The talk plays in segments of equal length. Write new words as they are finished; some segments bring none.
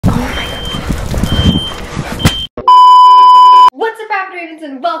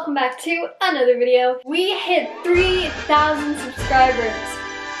friends, and welcome back to another video. We hit 3,000 subscribers.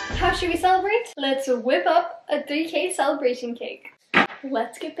 How should we celebrate? Let's whip up a 3K celebration cake.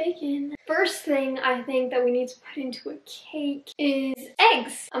 Let's get baking. First thing I think that we need to put into a cake is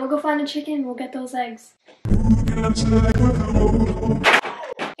eggs. I'm gonna go find a chicken, we'll get those eggs. I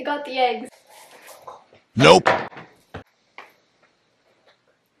got the eggs. Nope.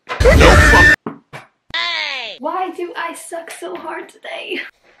 Why do I suck so hard today?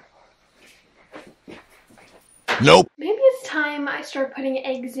 Nope. Maybe it's time I start putting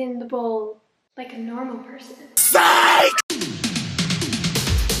eggs in the bowl like a normal person. Psych!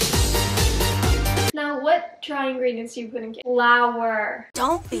 Now, what dry ingredients do you put in cake? Flour.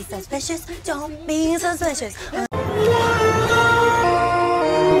 Don't be suspicious. Don't be suspicious.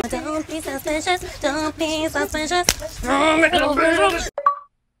 Don't be suspicious. Don't be suspicious.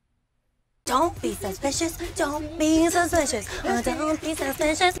 Don't be suspicious. Don't be suspicious. Don't be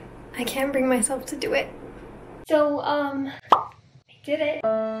suspicious. I can't bring myself to do it. So, I did it.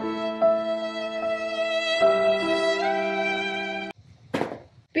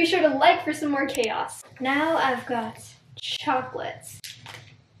 Be sure to like for some more chaos. Now I've got chocolates.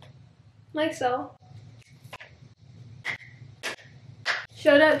 Like so.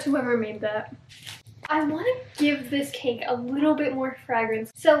 Shout out to whoever made that. I want to give this cake a little bit more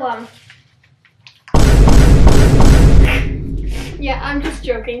fragrance. So, yeah, I'm just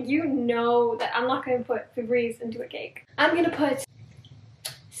joking. You know that I'm not going to put Febreze into a cake. I'm going to put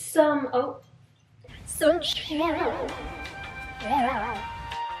some, some cherry.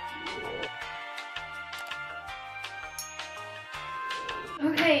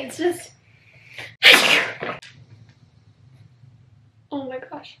 Okay, it's just... oh my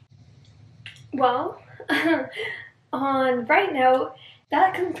gosh. Well, on a bright note,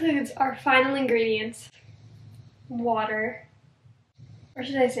 that concludes our final ingredients. Water. Or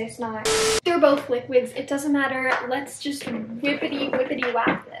should I say snot? They're both liquids, it doesn't matter. Let's just whippity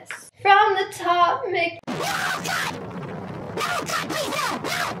whap this. From the top, make...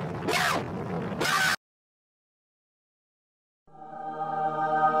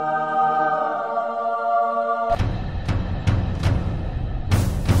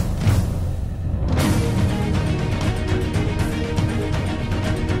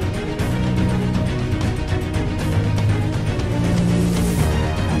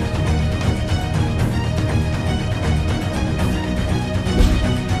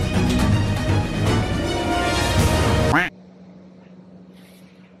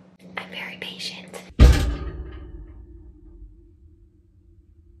 I'm very patient.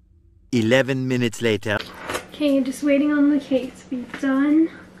 11 minutes later. Okay, just waiting on the cake to be done.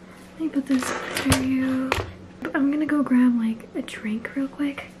 Let me put this for you. I'm gonna go grab like a drink real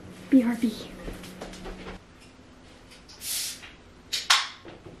quick. BRB.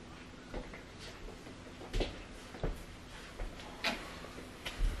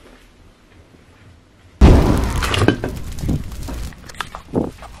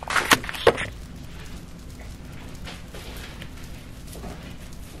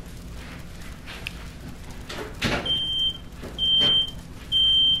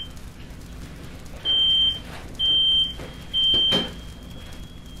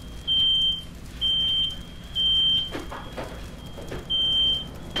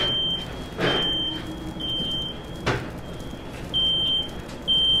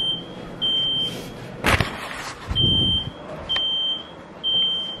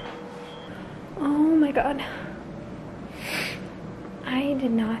 Oh my god. I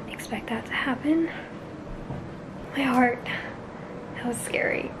did not expect that to happen. My heart. That was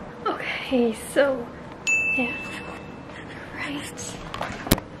scary. Okay, so yeah. Right.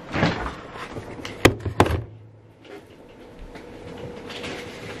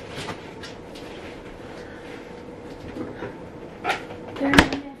 They're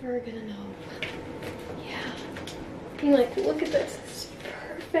never gonna know. Yeah. Be like, look at this. This is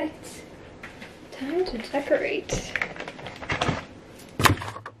perfect. Time to decorate.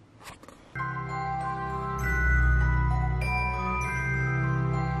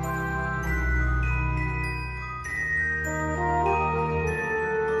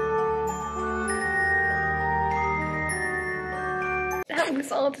 That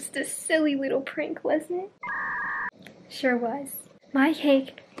was all just a silly little prank, wasn't it? Sure was. My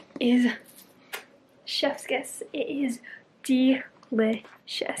cake is chef's kiss. It is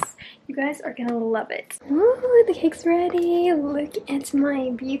delicious. You guys are gonna love it. Ooh, the cake's ready. Look at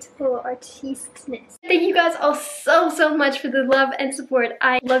my beautiful artistness. Thank you guys all so much for the love and support.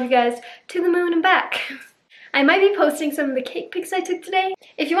 I love you guys to the moon and back. I might be posting some of the cake pics I took today.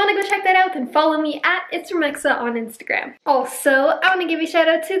 If you want to go check that out, then follow me at itsrumexa on Instagram. Also, I want to give a shout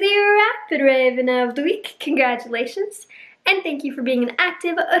out to the Rapid Raven of the week. Congratulations. And thank you for being an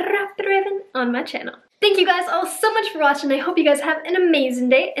active Rapid Raven on my channel. Thank you guys all so much for watching. I hope you guys have an amazing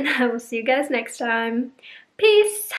day, and I will see you guys next time. Peace!